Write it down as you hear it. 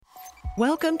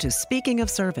Welcome to Speaking of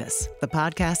Service, the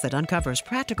podcast that uncovers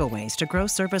practical ways to grow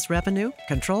service revenue,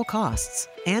 control costs,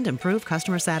 and improve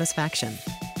customer satisfaction.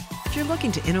 If you're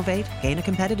looking to innovate, gain a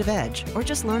competitive edge, or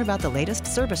just learn about the latest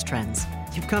service trends,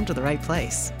 you've come to the right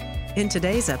place. In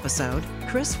today's episode,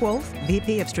 Chris Wolf,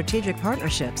 VP of Strategic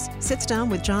Partnerships, sits down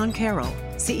with John Carroll,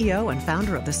 CEO and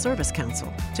founder of the Service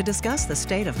Council, to discuss the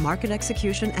state of market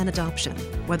execution and adoption,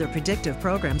 whether predictive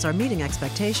programs are meeting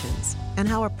expectations, and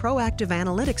how a proactive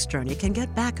analytics journey can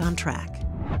get back on track.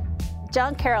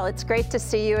 John Carroll, it's great to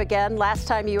see you again. Last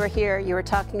time you were here, you were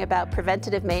talking about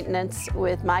preventative maintenance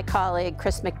with my colleague,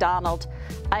 Chris McDonald.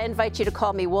 I invite you to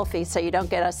call me Wolfie so you don't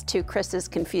get us two Chris's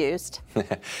confused.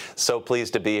 So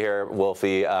pleased to be here,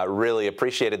 Wolfie. Really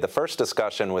appreciated the first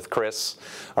discussion with Chris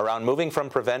around moving from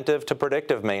preventive to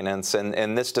predictive maintenance,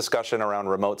 and this discussion around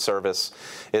remote service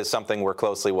is something we're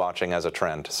closely watching as a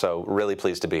trend. So really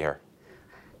pleased to be here.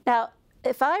 Now,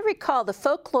 if I recall, the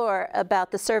folklore about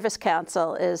the Service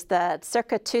Council is that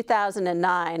circa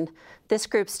 2009, this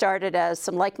group started as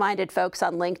some like-minded folks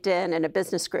on LinkedIn in a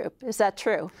business group. Is that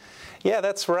true? Yeah,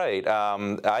 that's right.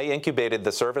 I incubated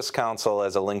the Service Council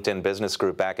as a LinkedIn business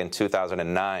group back in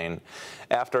 2009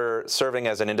 after serving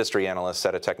as an industry analyst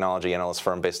at a technology analyst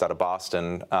firm based out of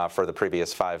Boston for the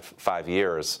previous five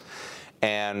years.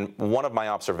 And one of my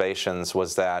observations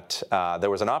was that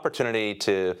there was an opportunity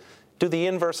to do the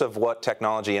inverse of what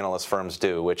technology analyst firms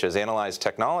do, which is analyze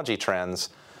technology trends,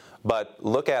 but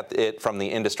look at it from the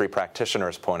industry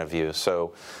practitioner's point of view.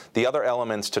 So the other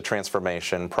elements to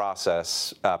transformation,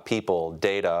 process, people,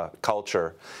 data,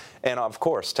 culture, and of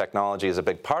course technology is a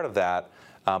big part of that,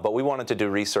 but we wanted to do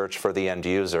research for the end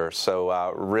user.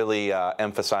 So really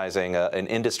emphasizing an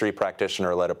industry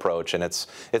practitioner-led approach, and it's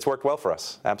worked well for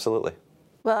us, absolutely.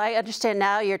 Well, I understand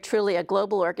now you're truly a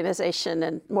global organization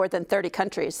in more than 30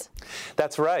 countries.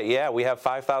 That's right, yeah. We have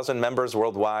 5,000 members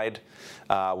worldwide.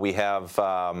 We have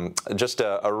just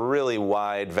a really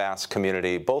wide, vast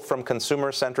community, both from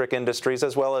consumer-centric industries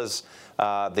as well as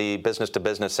the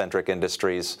business-to-business-centric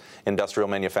industries, industrial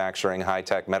manufacturing,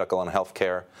 high-tech, medical, and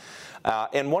healthcare.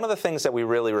 And one of the things that we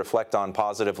really reflect on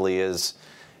positively is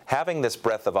having this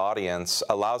breadth of audience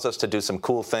allows us to do some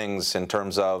cool things in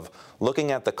terms of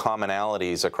looking at the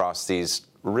commonalities across these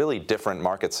really different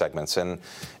market segments and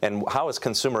how is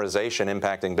consumerization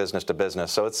impacting business to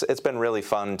business. So it's been really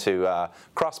fun to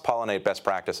cross-pollinate best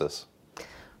practices.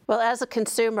 Well, as a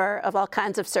consumer of all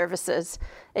kinds of services,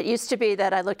 it used to be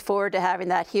that I looked forward to having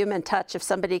that human touch of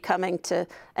somebody coming to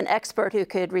an expert who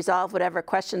could resolve whatever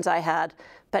questions I had.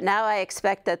 But now I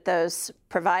expect that those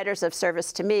providers of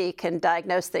service to me can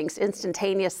diagnose things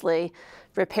instantaneously,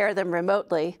 repair them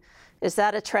remotely. Is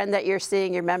that a trend that you're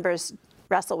seeing your members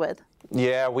wrestle with?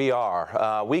 Yeah, we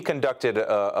are. We conducted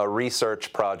a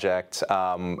research project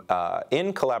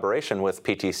in collaboration with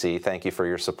PTC, thank you for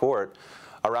your support,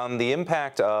 around the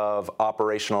impact of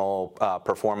operational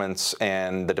performance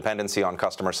and the dependency on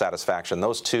customer satisfaction.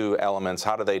 Those two elements,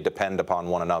 how do they depend upon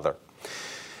one another?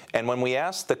 And when we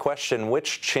asked the question,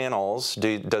 which channels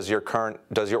does your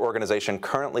organization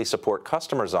currently support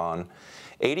customers on,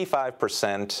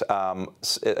 85%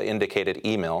 indicated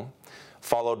email,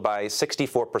 followed by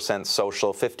 64%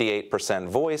 social, 58%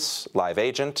 voice, live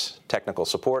agent, technical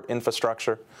support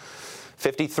infrastructure,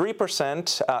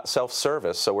 53%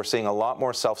 self-service, so we're seeing a lot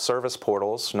more self-service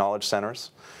portals, knowledge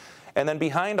centers. And then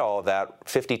behind all of that,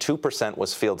 52%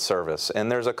 was field service. And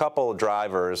there's a couple of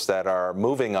drivers that are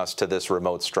moving us to this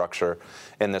remote structure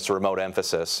and this remote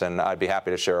emphasis, and I'd be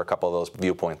happy to share a couple of those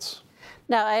viewpoints.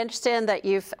 Now, I understand that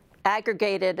you've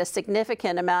aggregated a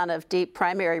significant amount of deep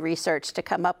primary research to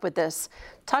come up with this.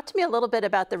 Talk to me a little bit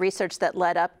about the research that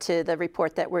led up to the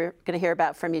report that we're going to hear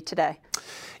about from you today.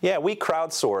 Yeah, we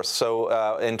crowdsource.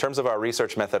 So in terms of our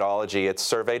research methodology, it's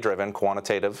survey-driven,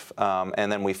 quantitative,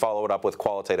 and then we follow it up with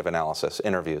qualitative analysis,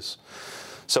 interviews.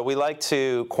 So we like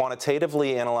to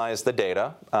quantitatively analyze the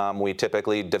data. We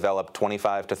typically develop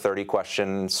 25 to 30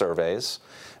 question surveys,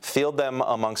 field them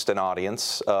amongst an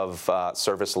audience of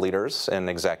service leaders and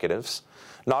executives.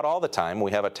 Not all the time. We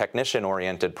have a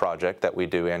technician-oriented project that we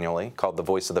do annually called the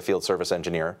Voice of the Field Service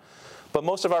Engineer. But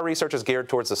most of our research is geared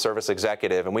towards the service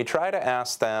executive, and we try to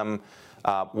ask them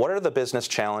what are the business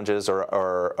challenges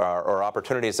or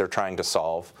opportunities they're trying to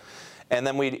solve. And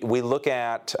then we look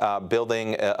at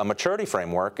building a maturity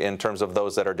framework in terms of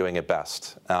those that are doing it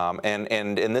best. And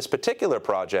in this particular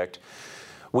project,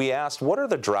 we asked what are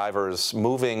the drivers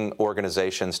moving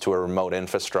organizations to a remote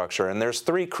infrastructure, and there's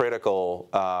three critical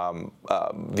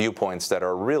viewpoints that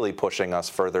are really pushing us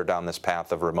further down this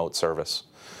path of remote service.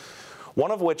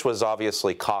 One of which was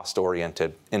obviously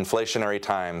cost-oriented, inflationary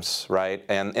times, right?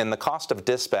 And the cost of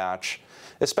dispatch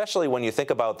especially when you think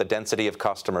about the density of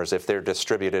customers if they're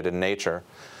distributed in nature,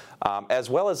 as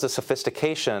well as the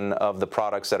sophistication of the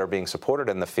products that are being supported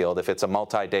in the field. If it's a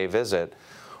multi-day visit,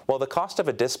 well, the cost of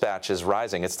a dispatch is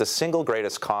rising. It's the single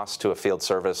greatest cost to a field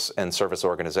service and service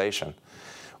organization.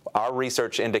 Our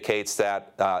research indicates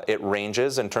that it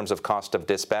ranges in terms of cost of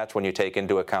dispatch when you take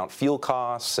into account fuel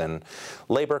costs and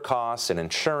labor costs and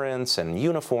insurance and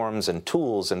uniforms and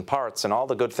tools and parts and all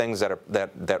the good things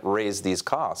that raise these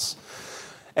costs.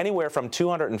 Anywhere from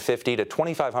 $250 to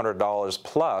 $2,500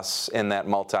 plus in that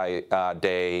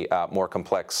multi-day, more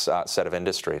complex set of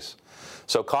industries.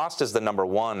 So cost is the number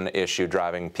one issue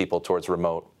driving people towards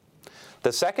remote.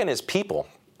 The second is people.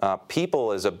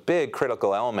 People is a big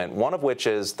critical element, one of which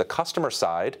is the customer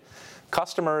side.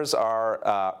 Customers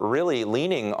are really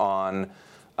leaning on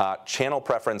channel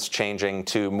preference changing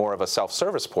to more of a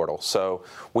self-service portal. So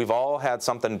we've all had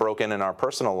something broken in our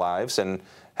personal lives and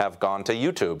have gone to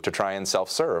YouTube to try and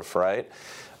self-serve, right?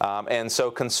 And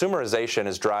so consumerization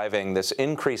is driving this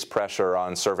increased pressure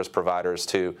on service providers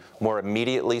to more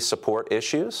immediately support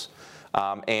issues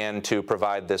and to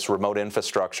provide this remote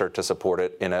infrastructure to support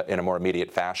it in a more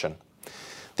immediate fashion.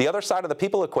 The other side of the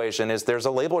people equation is there's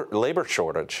a labor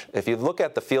shortage. If you look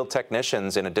at the field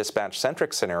technicians in a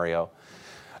dispatch-centric scenario,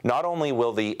 not only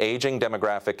will the aging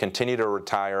demographic continue to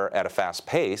retire at a fast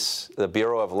pace, the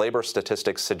Bureau of Labor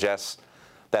Statistics suggests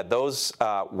that those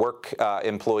work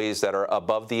employees that are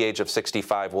above the age of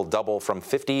 65 will double from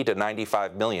 50 to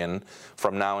 95 million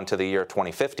from now into the year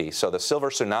 2050. So the silver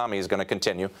tsunami is going to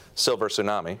continue. Silver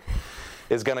tsunami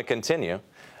is going to continue,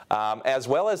 as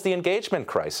well as the engagement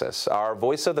crisis. Our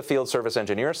Voice of the Field Service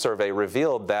Engineer survey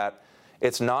revealed that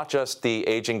it's not just the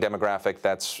aging demographic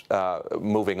that's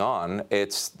moving on,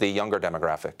 it's the younger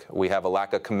demographic. We have a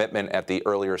lack of commitment at the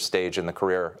earlier stage in the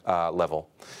career level.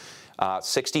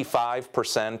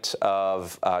 65%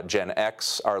 of Gen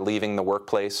X are leaving the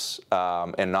workplace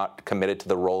and not committed to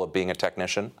the role of being a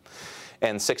technician,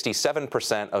 and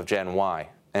 67% of Gen Y.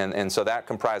 And so that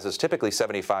comprises typically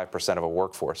 75% of a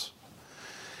workforce.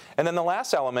 And then the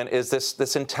last element is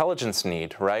this intelligence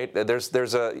need, right?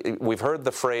 We've heard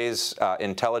the phrase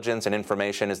intelligence and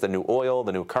information is the new oil,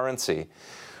 the new currency.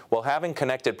 Well, having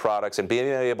connected products and being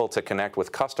able to connect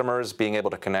with customers, being able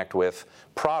to connect with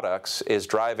products is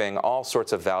driving all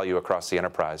sorts of value across the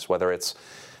enterprise, whether it's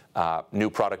new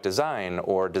product design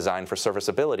or design for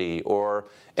serviceability or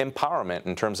empowerment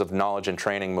in terms of knowledge and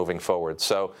training moving forward.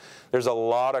 So there's a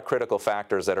lot of critical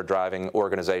factors that are driving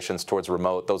organizations towards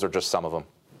remote. Those are just some of them.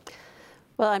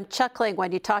 Well, I'm chuckling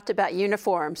when you talked about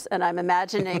uniforms, and I'm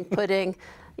imagining putting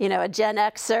a Gen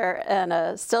Xer and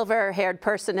a silver-haired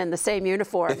person in the same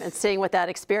uniform and seeing what that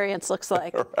experience looks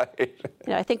like. Right.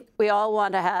 I think we all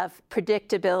want to have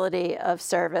predictability of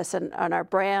service, and our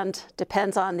brand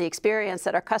depends on the experience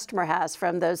that our customer has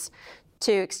from those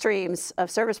two extremes of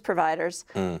service providers.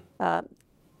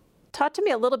 Talk to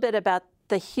me a little bit about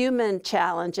the human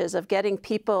challenges of getting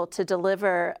people to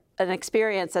deliver an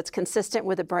experience that's consistent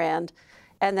with a brand,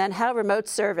 and then how remote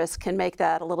service can make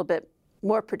that a little bit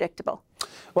more predictable.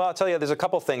 Well, I'll tell you, there's a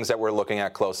couple things that we're looking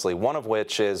at closely. One of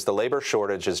which is the labor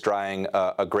shortage is driving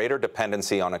a greater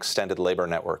dependency on extended labor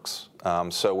networks.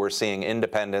 So we're seeing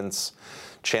independents,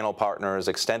 channel partners,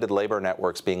 extended labor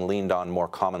networks being leaned on more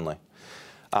commonly.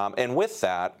 And with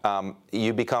that,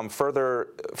 you become further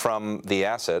from the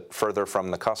asset, further from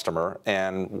the customer,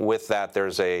 and with that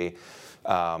there's a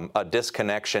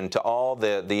disconnection to all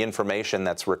the information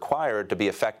that's required to be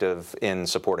effective in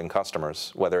supporting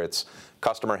customers, whether it's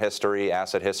customer history,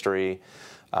 asset history,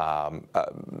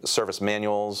 service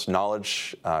manuals,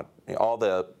 knowledge, all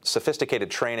the sophisticated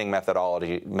training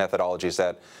methodologies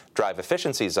that drive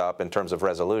efficiencies up in terms of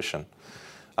resolution.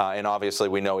 And obviously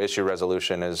we know issue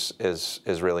resolution is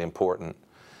really important.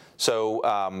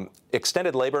 So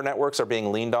extended labor networks are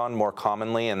being leaned on more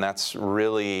commonly, and that's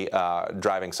really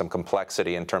driving some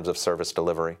complexity in terms of service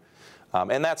delivery.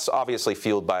 And that's obviously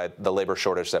fueled by the labor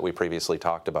shortage that we previously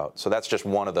talked about. So that's just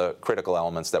one of the critical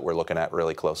elements that we're looking at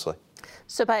really closely.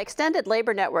 So by extended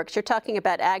labor networks, you're talking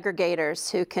about aggregators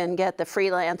who can get the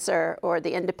freelancer or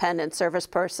the independent service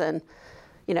person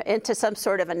into some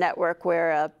sort of a network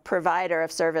where a provider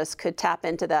of service could tap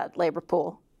into that labor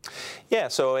pool. Yeah,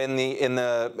 so in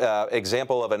the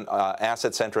example of an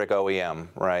asset-centric OEM,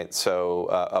 right? So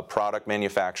a product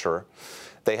manufacturer,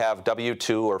 they have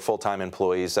W-2 or full-time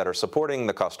employees that are supporting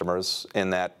the customers in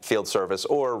that field service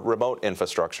or remote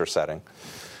infrastructure setting.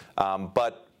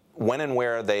 But when and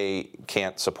where they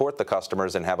can't support the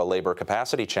customers and have a labor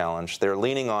capacity challenge, they're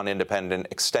leaning on independent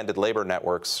extended labor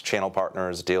networks, channel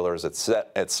partners, dealers,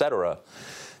 et cetera,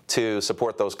 to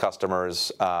support those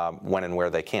customers when and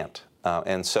where they can't.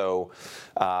 And so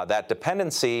that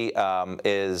dependency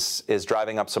is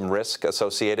driving up some risk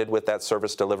associated with that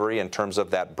service delivery in terms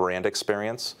of that brand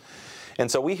experience. And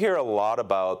so we hear a lot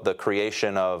about the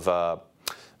creation of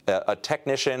a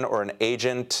technician or an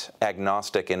agent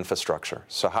agnostic infrastructure.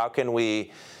 So how can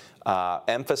we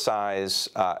emphasize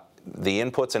the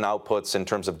inputs and outputs in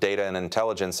terms of data and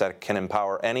intelligence that can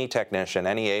empower any technician,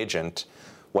 any agent,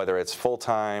 whether it's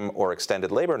full-time or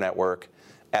extended labor network,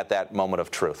 at that moment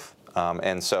of truth.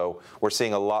 And so we're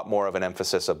seeing a lot more of an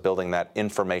emphasis of building that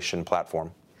information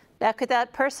platform. Now, could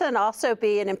that person also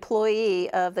be an employee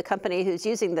of the company who's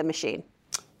using the machine?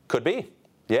 Could be.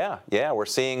 Yeah. We're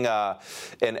seeing an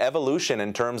evolution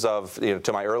in terms of,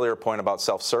 to my earlier point about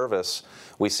self-service,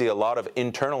 we see a lot of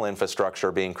internal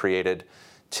infrastructure being created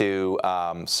to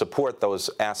support those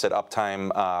asset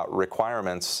uptime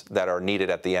requirements that are needed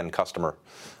at the end customer.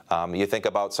 You think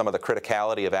about some of the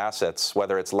criticality of assets,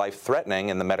 whether it's life-threatening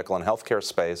in the medical and healthcare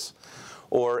space,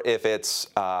 or if it's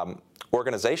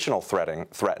organizational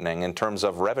threatening in terms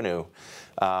of revenue,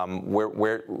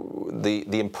 where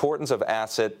the importance of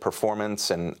asset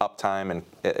performance and uptime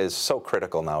is so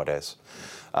critical nowadays.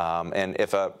 And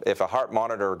if a heart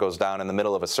monitor goes down in the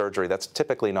middle of a surgery, that's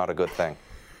typically not a good thing.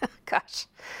 Gosh.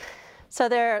 So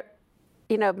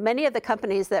many of the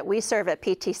companies that we serve at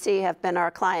PTC have been our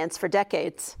clients for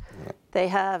decades. Yeah. They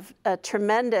have a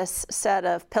tremendous set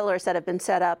of pillars that have been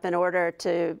set up in order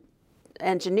to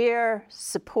engineer,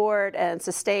 support, and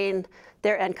sustain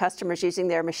their end customers using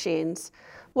their machines.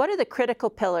 What are the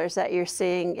critical pillars that you're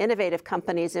seeing innovative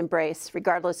companies embrace,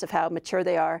 regardless of how mature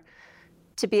they are,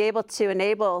 to be able to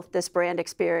enable this brand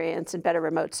experience and better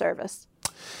remote service?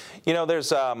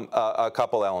 There's a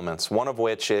couple elements, one of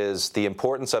which is the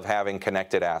importance of having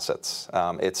connected assets.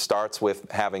 It starts with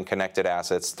having connected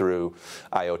assets through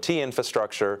IoT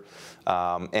infrastructure,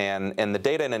 and the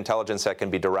data and intelligence that can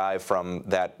be derived from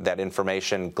that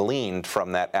information gleaned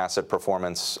from that asset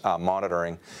performance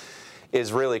monitoring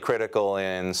is really critical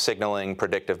in signaling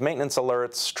predictive maintenance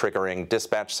alerts, triggering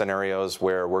dispatch scenarios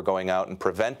where we're going out and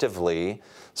preventively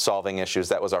solving issues.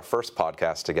 That was our first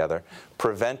podcast together,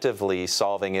 preventively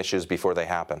solving issues before they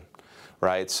happen,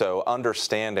 right? So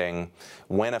understanding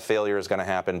when a failure is going to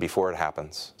happen before it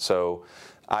happens. So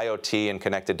IoT and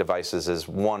connected devices is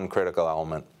one critical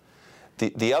element.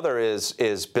 The other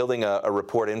is building a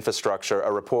report infrastructure,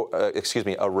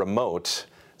 a remote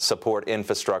support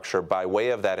infrastructure by way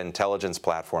of that intelligence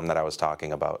platform that I was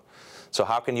talking about. So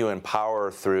how can you empower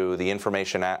through the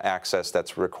information access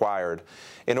that's required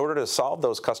in order to solve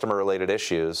those customer-related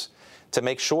issues, to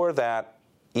make sure that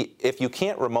if you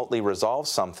can't remotely resolve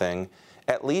something,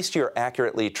 at least you're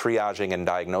accurately triaging and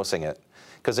diagnosing it.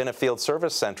 Because in a field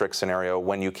service-centric scenario,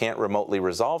 when you can't remotely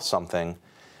resolve something,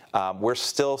 we're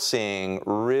still seeing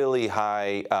really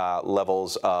high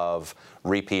levels of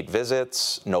repeat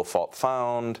visits, no fault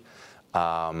found,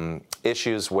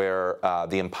 issues where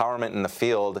the empowerment in the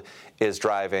field is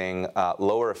driving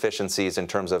lower efficiencies in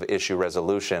terms of issue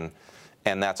resolution,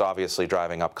 and that's obviously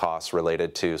driving up costs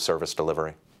related to service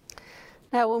delivery.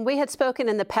 Now, when we had spoken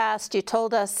in the past, you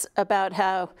told us about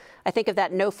how, I think of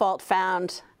that no fault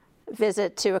found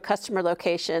visit to a customer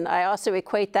location. I also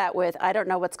equate that with, I don't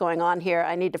know what's going on here,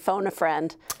 I need to phone a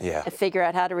friend and figure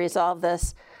out how to resolve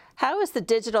this. How is the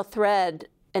digital thread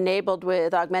enabled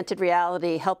with augmented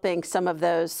reality helping some of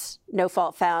those no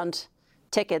fault found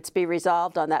tickets be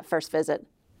resolved on that first visit?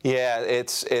 Yeah,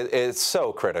 it's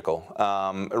so critical,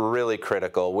 really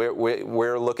critical.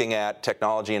 We're looking at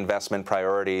technology investment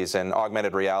priorities, and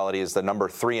augmented reality is the number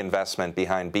 3 investment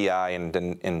behind BI and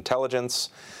intelligence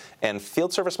and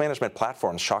field service management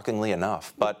platforms, shockingly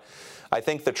enough. But I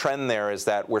think the trend there is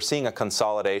that we're seeing a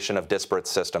consolidation of disparate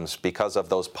systems because of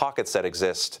those pockets that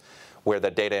exist where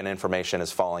the data and information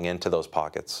is falling into those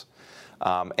pockets.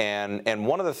 And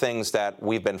one of the things that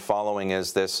we've been following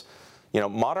is this,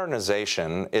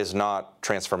 modernization is not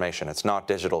transformation. It's not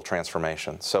digital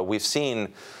transformation. So we've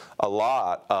seen a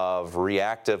lot of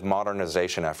reactive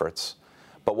modernization efforts.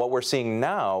 But what we're seeing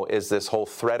now is this whole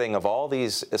threading of all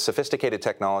these sophisticated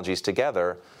technologies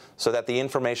together so that the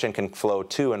information can flow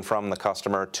to and from the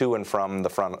customer, to and from the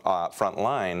front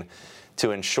line, to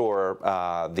ensure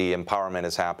the empowerment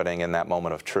is happening in that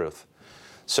moment of truth.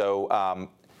 So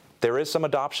there is some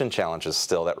adoption challenges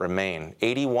still that remain.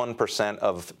 81%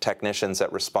 of technicians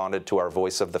that responded to our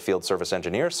Voice of the Field Service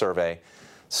Engineer survey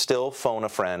still phone a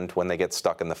friend when they get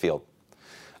stuck in the field.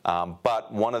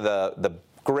 But one of the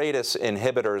greatest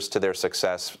inhibitors to their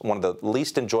success, one of the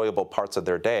least enjoyable parts of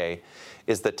their day,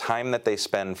 is the time that they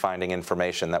spend finding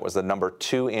information. That was the number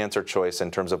 2 answer choice in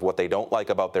terms of what they don't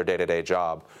like about their day-to-day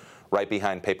job, right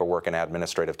behind paperwork and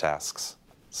administrative tasks.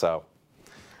 So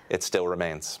it still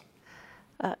remains.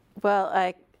 Well,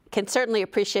 I can certainly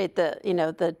appreciate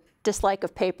the dislike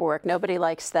of paperwork. Nobody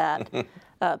likes that.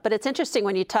 But it's interesting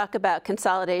when you talk about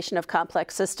consolidation of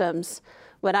complex systems.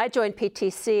 When I joined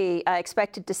PTC, I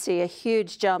expected to see a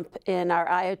huge jump in our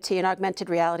IoT and augmented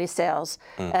reality sales,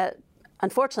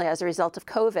 unfortunately as a result of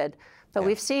COVID. But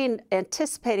we've seen,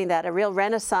 anticipating that, a real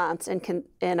renaissance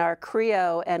in our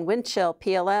Creo and Windchill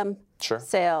PLM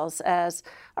sales as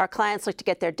our clients look to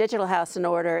get their digital house in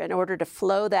order to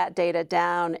flow that data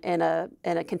down in a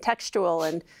contextual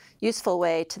and useful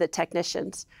way to the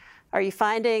technicians. Are you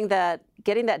finding that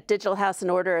getting that digital house in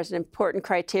order is an important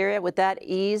criteria? Would that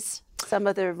ease some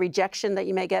of the rejection that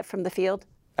you may get from the field?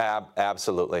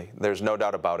 Absolutely. There's no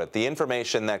doubt about it. The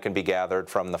information that can be gathered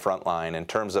from the front line in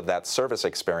terms of that service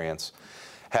experience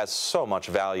has so much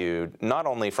value, not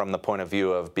only from the point of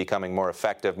view of becoming more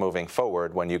effective moving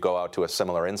forward when you go out to a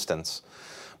similar instance,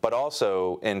 but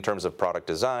also in terms of product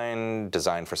design,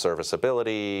 design for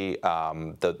serviceability,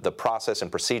 the process and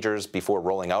procedures before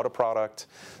rolling out a product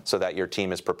so that your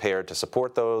team is prepared to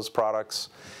support those products.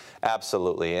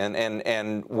 Absolutely,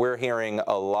 and we're hearing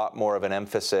a lot more of an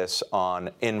emphasis on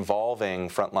involving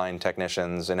frontline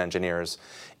technicians and engineers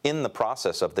in the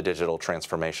process of the digital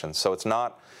transformation. So it's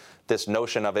not this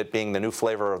notion of it being the new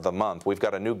flavor of the month. We've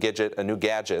got a new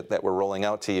gadget that we're rolling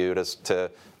out to you to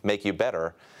make you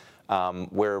better.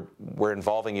 We're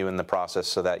involving you in the process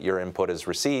so that your input is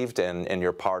received and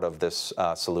you're part of this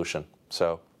solution.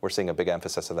 So we're seeing a big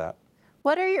emphasis of that.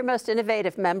 What are your most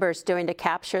innovative members doing to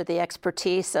capture the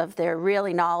expertise of their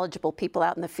really knowledgeable people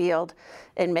out in the field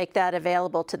and make that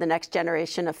available to the next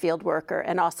generation of field worker,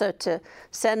 and also to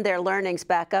send their learnings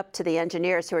back up to the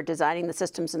engineers who are designing the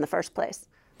systems in the first place?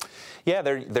 Yeah,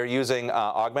 they're using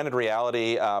augmented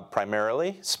reality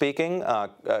primarily speaking.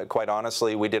 Quite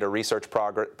honestly, we did a research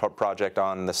project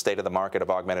on the state of the market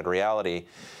of augmented reality,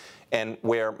 and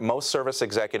where most service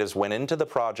executives went into the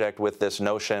project with this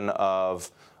notion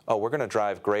of, oh, we're going to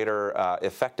drive greater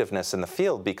effectiveness in the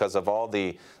field because of all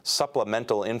the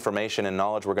supplemental information and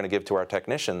knowledge we're going to give to our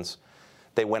technicians.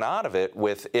 They went out of it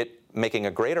with it making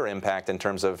a greater impact in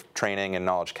terms of training and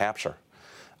knowledge capture.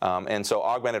 And so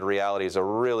augmented reality is a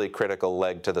really critical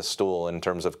leg to the stool in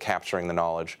terms of capturing the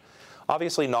knowledge.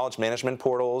 Obviously, knowledge management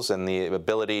portals and the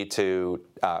ability to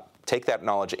take that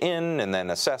knowledge in and then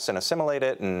assess and assimilate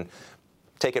it and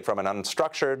take it from an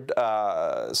unstructured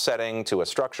setting to a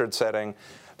structured setting,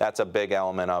 that's a big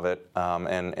element of it.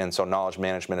 And so knowledge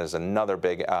management is another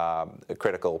big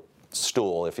critical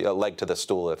stool, a leg to the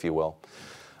stool, if you will.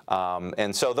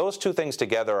 And so those two things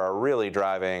together are really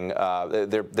driving,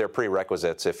 they're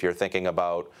prerequisites if you're thinking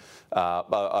about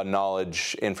a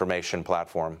knowledge information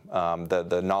platform,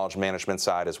 the knowledge management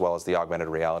side as well as the augmented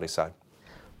reality side.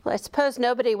 Well, I suppose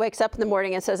nobody wakes up in the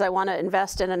morning and says, I want to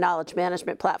invest in a knowledge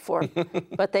management platform.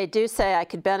 But they do say I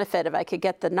could benefit if I could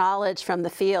get the knowledge from the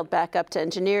field back up to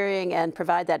engineering and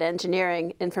provide that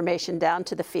engineering information down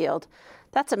to the field.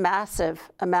 That's a massive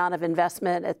amount of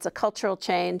investment. It's a cultural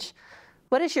change.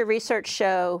 What does your research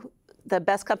show the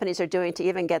best companies are doing to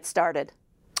even get started?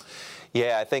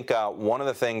 Yeah, I think one of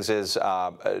the things is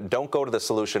don't go to the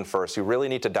solution first. You really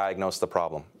need to diagnose the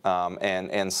problem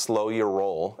and slow your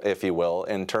roll, if you will,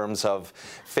 in terms of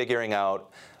figuring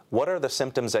out what are the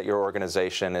symptoms that your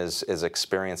organization is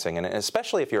experiencing, and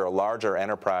especially if you're a larger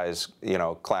enterprise,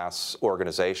 class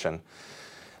organization.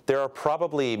 There are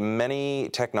probably many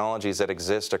technologies that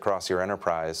exist across your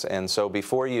enterprise, and so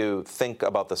before you think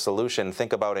about the solution,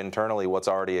 think about internally what's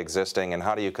already existing and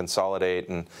how do you consolidate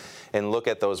and look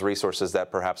at those resources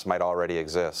that perhaps might already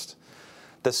exist.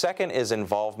 The second is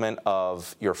involvement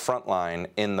of your frontline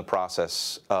in the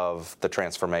process of the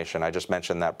transformation. I just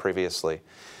mentioned that previously.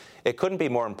 It couldn't be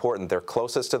more important. They're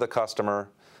closest to the customer.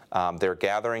 They're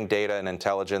gathering data and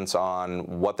intelligence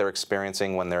on what they're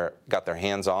experiencing when they're got their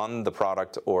hands on the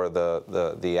product or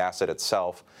the asset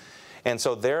itself. And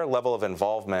so their level of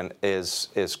involvement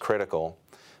is critical.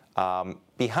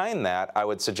 Behind that, I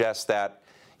would suggest that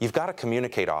you've got to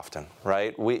communicate often,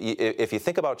 right? If you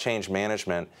think about change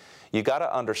management, you got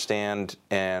to understand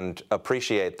and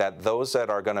appreciate that those that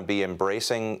are going to be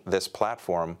embracing this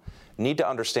platform need to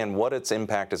understand what its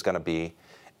impact is going to be.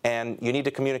 And you need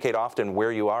to communicate often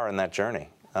where you are in that journey.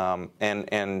 And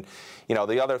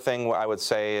the other thing I would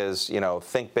say is,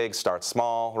 think big, start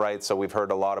small, right? So we've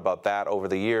heard a lot about that over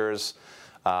the years.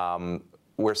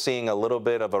 We're seeing a little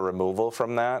bit of a removal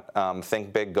from that.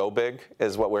 Think big, go big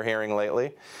is what we're hearing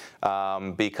lately,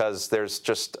 because there's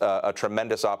just a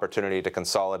tremendous opportunity to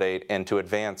consolidate and to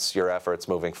advance your efforts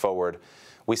moving forward.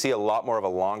 We see a lot more of a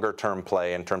longer-term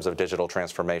play in terms of digital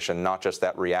transformation, not just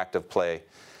that reactive play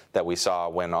that we saw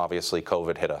when obviously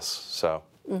COVID hit us. So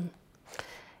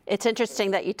It's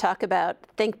interesting that you talk about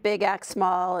think big, act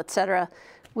small, et cetera.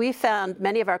 We found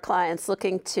many of our clients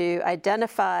looking to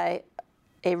identify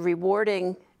a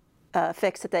rewarding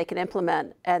fix that they can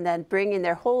implement and then bringing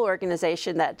their whole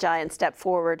organization that giant step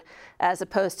forward, as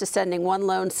opposed to sending one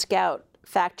lone scout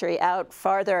factory out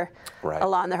farther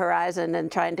along the horizon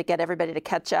and trying to get everybody to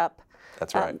catch up.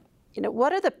 That's right.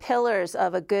 What are the pillars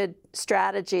of a good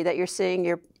strategy that you're seeing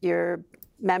your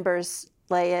members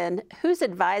lay in? Who's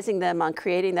advising them on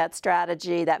creating that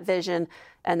strategy, that vision,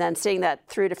 and then seeing that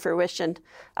through to fruition?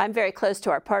 I'm very close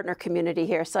to our partner community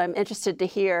here, so I'm interested to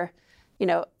hear,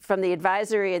 from the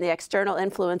advisory and the external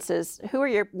influences, who are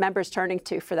your members turning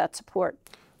to for that support?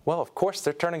 Well, of course,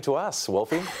 they're turning to us,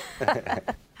 Wolfie.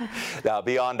 Now,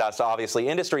 beyond us, obviously,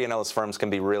 industry analyst firms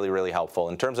can be really, really helpful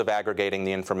in terms of aggregating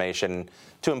the information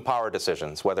to empower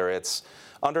decisions, whether it's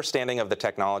understanding of the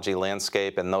technology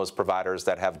landscape and those providers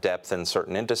that have depth in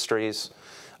certain industries.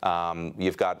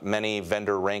 You've got many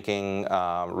vendor ranking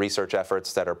research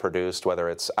efforts that are produced, whether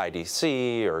it's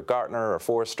IDC or Gartner or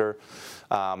Forrester.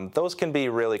 Those can be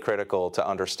really critical to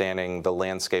understanding the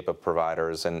landscape of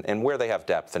providers and where they have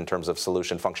depth in terms of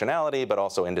solution functionality, but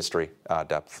also industry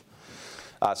depth.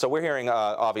 So we're hearing,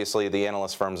 obviously, the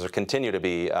analyst firms continue to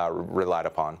be relied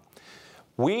upon.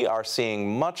 We are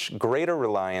seeing much greater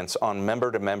reliance on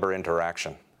member-to-member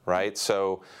interaction, right?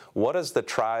 So what is the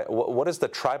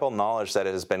tribal knowledge that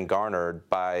has been garnered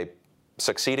by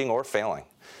succeeding or failing?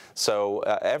 So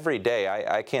every day,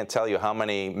 I can't tell you how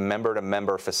many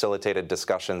member-to-member facilitated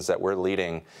discussions that we're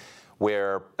leading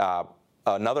where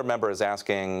another member is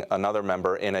asking another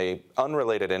member in an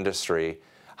unrelated industry,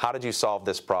 how did you solve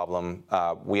this problem?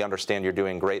 We understand you're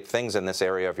doing great things in this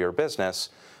area of your business.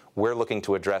 We're looking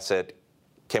to address it.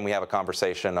 Can we have a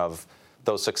conversation of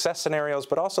those success scenarios,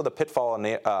 but also the pitfall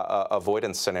and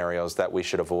avoidance scenarios that we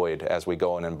should avoid as we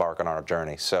go and embark on our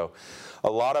journey? So a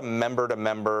lot of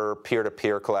member-to-member,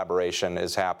 peer-to-peer collaboration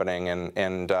is happening,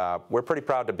 and we're pretty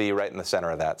proud to be right in the center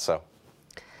of that. So,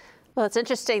 well, it's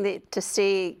interesting to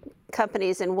see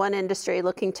companies in one industry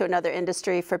looking to another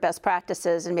industry for best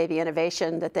practices and maybe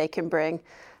innovation that they can bring.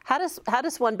 How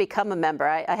does one become a member?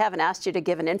 I haven't asked you to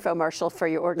give an infomercial for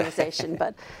your organization,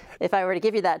 but if I were to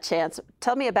give you that chance,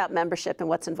 tell me about membership and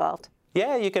what's involved.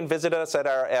 Yeah, you can visit us at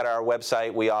our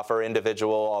website. We offer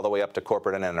individual all the way up to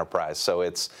corporate and enterprise. So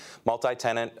it's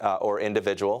multi-tenant or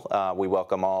individual. We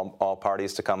welcome all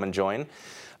parties to come and join.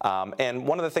 And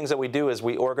one of the things that we do is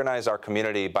we organize our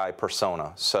community by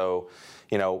persona. So,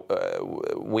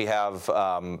 we have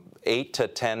 8 to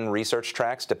 10 research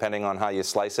tracks, depending on how you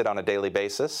slice it on a daily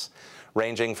basis,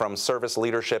 ranging from service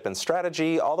leadership and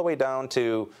strategy all the way down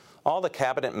to all the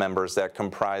cabinet members that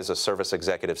comprise a service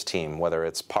executives team, whether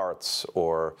it's parts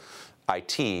or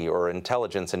IT or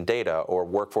intelligence and data or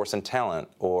workforce and talent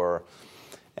or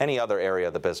any other area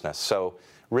of the business. So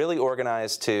really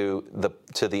organized to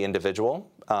the individual,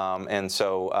 and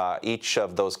so each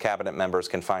of those cabinet members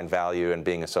can find value in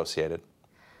being associated.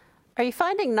 Are you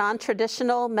finding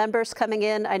non-traditional members coming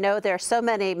in? I know there are so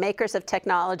many makers of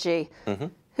technology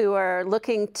who are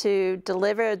looking to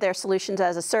deliver their solutions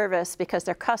as a service because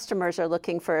their customers are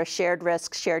looking for a shared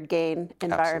risk, shared gain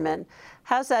environment. Absolutely.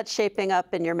 How's that shaping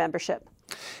up in your membership?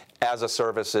 As a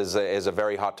service is a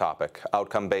very hot topic.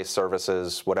 Outcome-based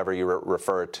services, whatever you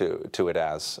refer to it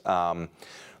as.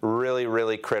 Really,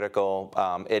 really critical.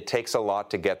 It takes a lot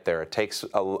to get there. It takes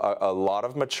a lot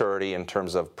of maturity in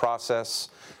terms of process,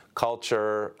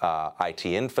 culture, IT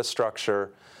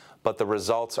infrastructure, but the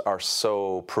results are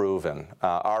so proven.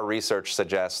 Our research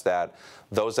suggests that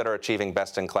those that are achieving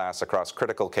best-in-class across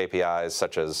critical KPIs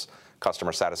such as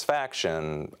customer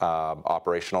satisfaction,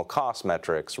 operational cost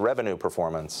metrics, revenue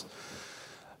performance,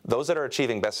 those that are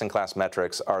achieving best-in-class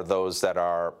metrics are those that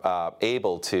are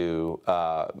able to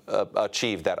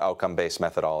achieve that outcome-based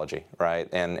methodology, right?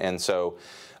 And so,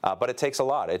 but it takes a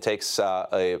lot. It takes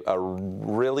a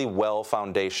really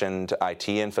well-foundationed IT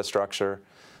infrastructure,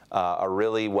 a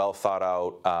really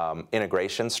well-thought-out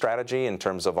integration strategy in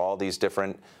terms of all these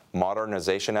different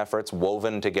modernization efforts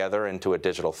woven together into a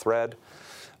digital thread.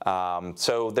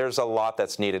 So there's a lot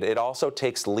that's needed. It also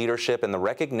takes leadership and the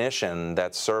recognition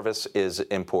that service is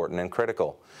important and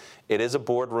critical. It is a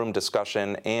boardroom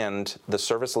discussion, and the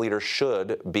service leader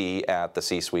should be at the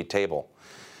C-suite table.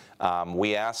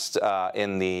 We asked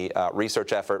in the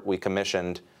research effort we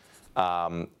commissioned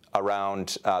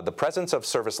around the presence of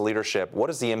service leadership,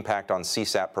 what is the impact on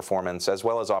CSAT performance as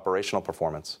well as operational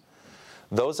performance?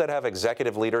 Those that have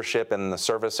executive leadership in the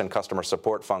service and customer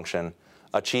support function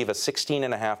achieve a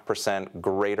 16.5%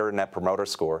 greater Net Promoter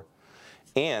Score,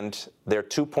 and they're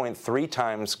 2.3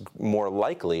 times more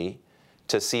likely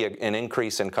to see an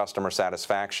increase in customer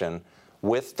satisfaction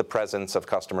with the presence of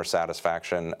customer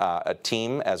satisfaction, a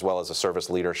team as well as a service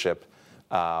leadership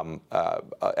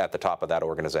at the top of that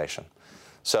organization.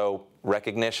 So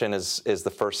recognition is the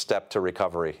first step to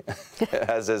recovery,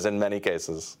 as is in many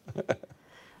cases.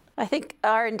 I think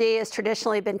R&D has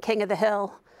traditionally been king of the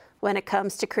hill when it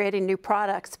comes to creating new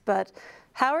products, but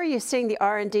how are you seeing the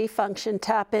R&D function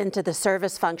tap into the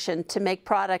service function to make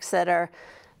products that are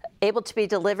able to be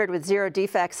delivered with zero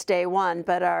defects day one,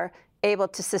 but are able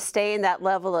to sustain that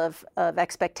level of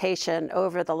expectation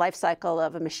over the life cycle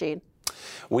of a machine?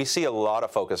 We see a lot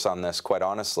of focus on this, quite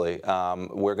honestly.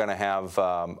 We're going to have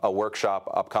a workshop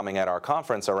upcoming at our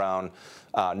conference around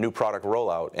new product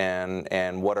rollout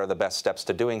and what are the best steps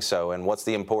to doing so, and what's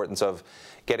the importance of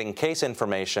getting case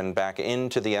information back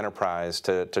into the enterprise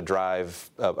to drive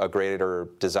a greater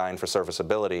design for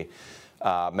serviceability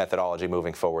methodology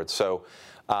moving forward. So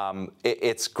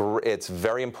it's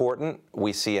very important.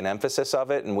 We see an emphasis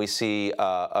of it, and we see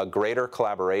a greater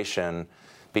collaboration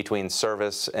between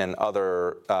service and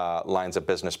other lines of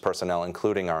business personnel,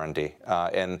 including R&D.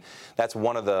 And that's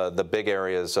one of the big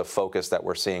areas of focus that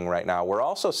we're seeing right now. We're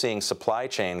also seeing supply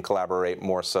chain collaborate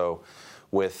more so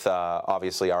with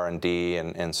obviously R&D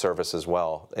and service as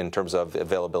well, in terms of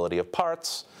availability of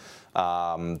parts,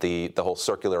 the whole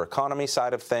circular economy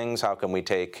side of things. How can we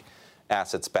take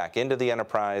assets back into the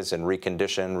enterprise and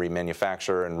recondition,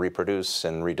 remanufacture, and reproduce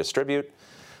and redistribute?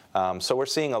 So we're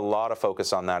seeing a lot of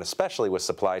focus on that, especially with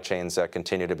supply chains that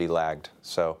continue to be lagged.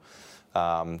 So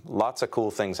lots of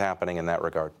cool things happening in that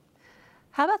regard.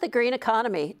 How about the green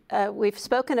economy? We've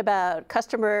spoken about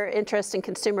customer interest and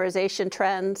consumerization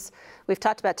trends. We've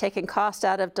talked about taking cost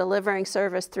out of delivering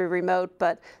service through remote,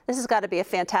 but this has got to be a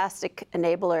fantastic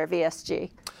enabler of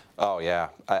ESG. Oh, yeah,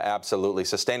 absolutely.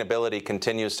 Sustainability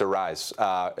continues to rise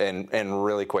and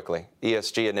really quickly.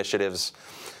 ESG initiatives,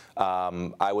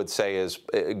 I would say, is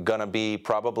going to be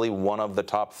probably one of the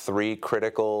top 3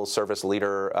 critical service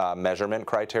leader measurement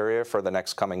criteria for the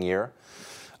next coming year.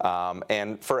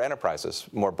 And for enterprises,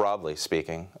 more broadly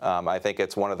speaking, I think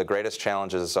it's one of the greatest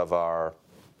challenges of our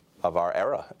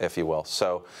era, if you will.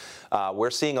 So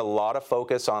we're seeing a lot of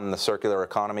focus on the circular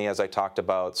economy, as I talked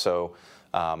about. So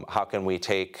how can we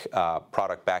take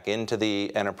product back into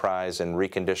the enterprise and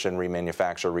recondition,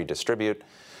 remanufacture, redistribute?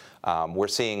 We're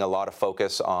seeing a lot of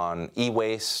focus on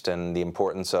e-waste and the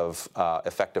importance of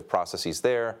effective processes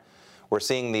there. We're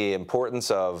seeing the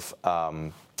importance of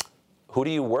who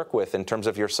do you work with in terms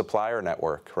of your supplier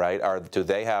network, right? Do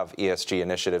they have ESG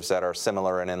initiatives that are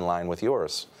similar and in line with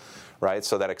yours, right?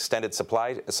 So that extended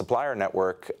supplier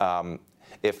network,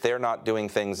 if they're not doing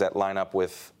things that line up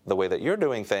with the way that you're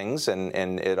doing things,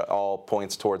 and it all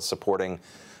points towards supporting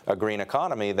a green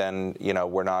economy, then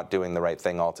we're not doing the right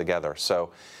thing altogether.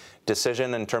 So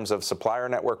decision in terms of supplier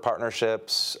network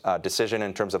partnerships, decision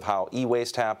in terms of how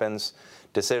e-waste happens,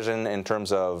 decision in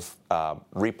terms of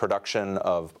reproduction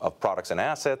of products and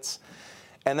assets.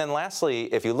 And then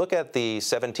lastly, if you look at the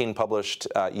 17 published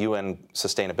UN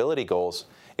sustainability goals,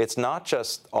 it's not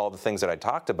just all the things that I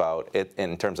talked about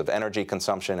in terms of energy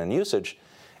consumption and usage,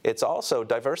 it's also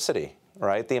diversity,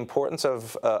 right? The importance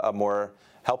of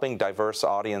helping diverse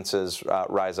audiences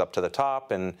rise up to the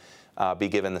top and be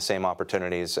given the same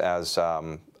opportunities as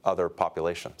other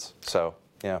populations. So,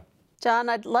 yeah. John,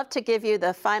 I'd love to give you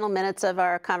the final minutes of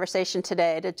our conversation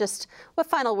today. What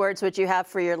final words would you have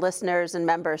for your listeners and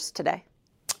members today?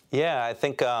 Yeah, I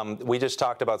think we just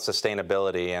talked about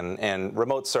sustainability, and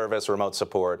remote service, remote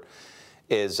support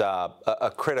is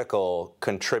a critical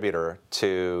contributor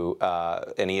to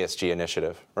an ESG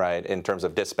initiative, right, in terms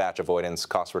of dispatch avoidance,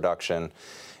 cost reduction,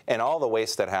 and all the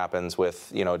waste that happens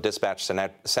with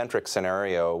dispatch-centric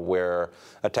scenario where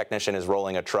a technician is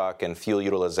rolling a truck and fuel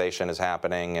utilization is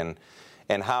happening,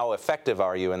 and how effective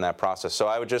are you in that process. So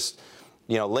I would just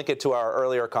link it to our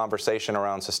earlier conversation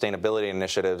around sustainability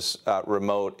initiatives.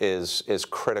 Remote is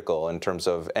critical in terms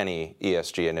of any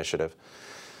ESG initiative.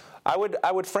 I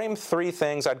would frame 3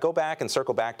 things. I'd go back and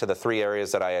circle back to the 3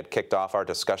 areas that I had kicked off our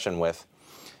discussion with.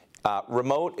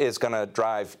 Remote is going to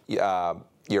drive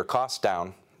your costs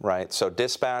down, right? So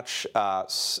dispatch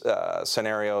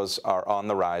scenarios are on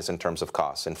the rise in terms of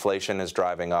costs. Inflation is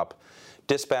driving up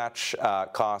dispatch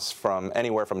costs from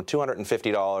anywhere from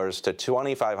 $250 to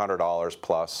 $2,500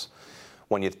 plus.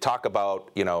 When you talk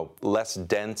about less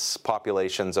dense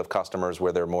populations of customers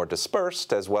where they're more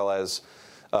dispersed, as well as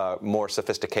more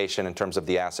sophistication in terms of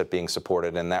the asset being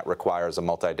supported, and that requires a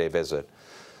multi-day visit.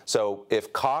 So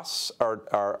if costs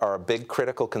are a big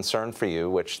critical concern for you,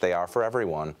 which they are for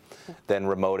everyone, then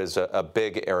remote is a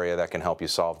big area that can help you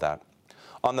solve that.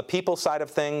 On the people side of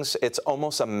things, it's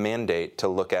almost a mandate to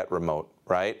look at remote,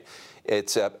 right?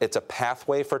 It's a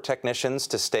pathway for technicians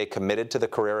to stay committed to the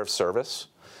career of service.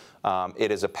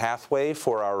 It is a pathway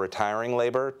for our retiring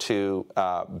labor to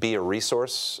be a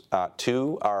resource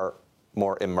to our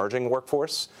more emerging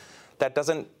workforce that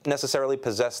doesn't necessarily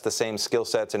possess the same skill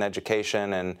sets and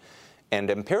education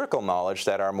and empirical knowledge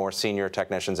that our more senior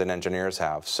technicians and engineers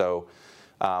have. So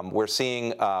we're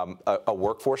seeing a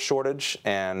workforce shortage,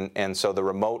 and so the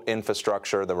remote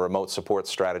infrastructure, the remote support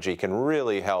strategy can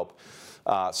really help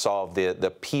solve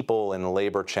the people and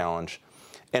labor challenge.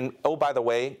 And oh, by the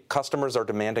way, customers are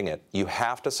demanding it. You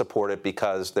have to support it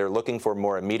because they're looking for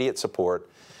more immediate support,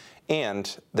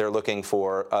 and they're looking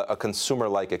for a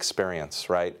consumer-like experience,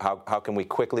 right? How can we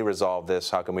quickly resolve this?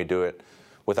 How can we do it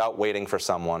without waiting for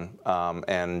someone?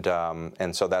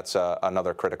 And so that's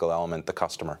another critical element, the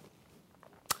customer.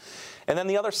 And then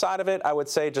the other side of it, I would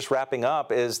say, just wrapping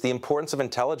up, is the importance of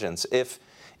intelligence. If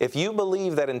you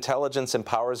believe that intelligence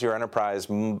empowers your enterprise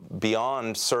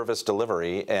beyond service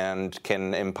delivery and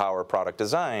can empower product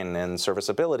design and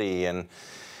serviceability and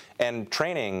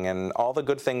training and all the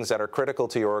good things that are critical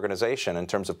to your organization in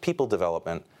terms of people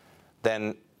development,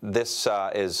 then this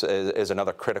is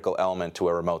another critical element to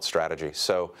a remote strategy.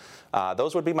 So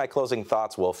those would be my closing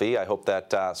thoughts, Wolfie. I hope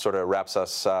that sort of wraps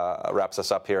us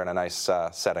up here in a nice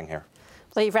setting here.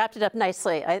 Well, you've wrapped it up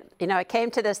nicely. I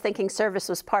came to this thinking service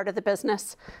was part of the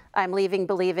business. I'm leaving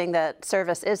believing that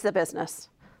service is the business.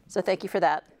 So thank you for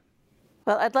that.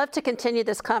 Well, I'd love to continue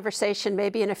this conversation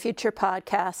maybe in a future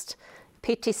podcast.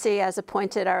 PTC has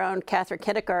appointed our own Catherine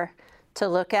Kinnicker to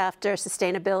look after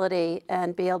sustainability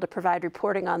and be able to provide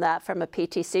reporting on that from a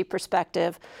PTC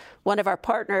perspective. One of our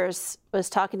partners was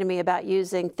talking to me about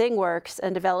using ThingWorx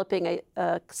and developing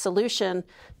a solution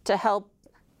to help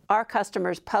our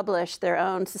customers publish their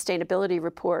own sustainability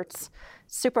reports.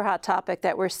 Super hot topic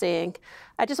that we're seeing.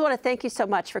 I just want to thank you so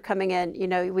much for coming in.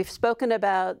 We've spoken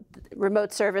about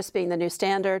remote service being the new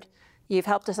standard. You've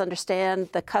helped us understand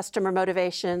the customer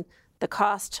motivation, the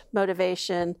cost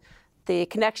motivation, the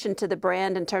connection to the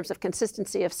brand in terms of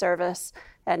consistency of service,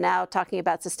 and now talking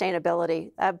about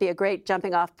sustainability. That would be a great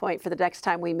jumping off point for the next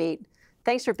time we meet.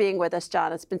 Thanks for being with us,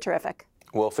 John. It's been terrific.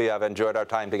 Wolfie, I've enjoyed our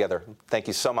time together. Thank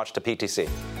you so much to PTC.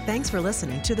 Thanks for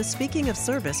listening to the Speaking of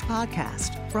Service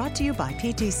podcast, brought to you by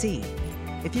PTC.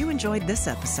 If you enjoyed this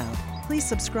episode, please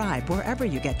subscribe wherever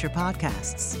you get your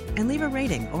podcasts and leave a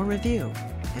rating or review.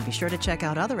 And be sure to check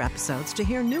out other episodes to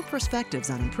hear new perspectives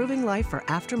on improving life for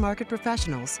aftermarket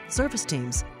professionals, service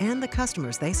teams, and the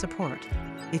customers they support.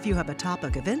 If you have a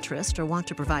topic of interest or want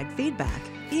to provide feedback,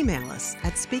 email us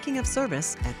at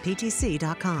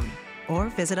speakingofservice@ptc.com or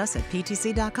visit us at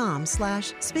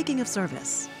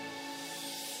ptc.com/speakingofservice.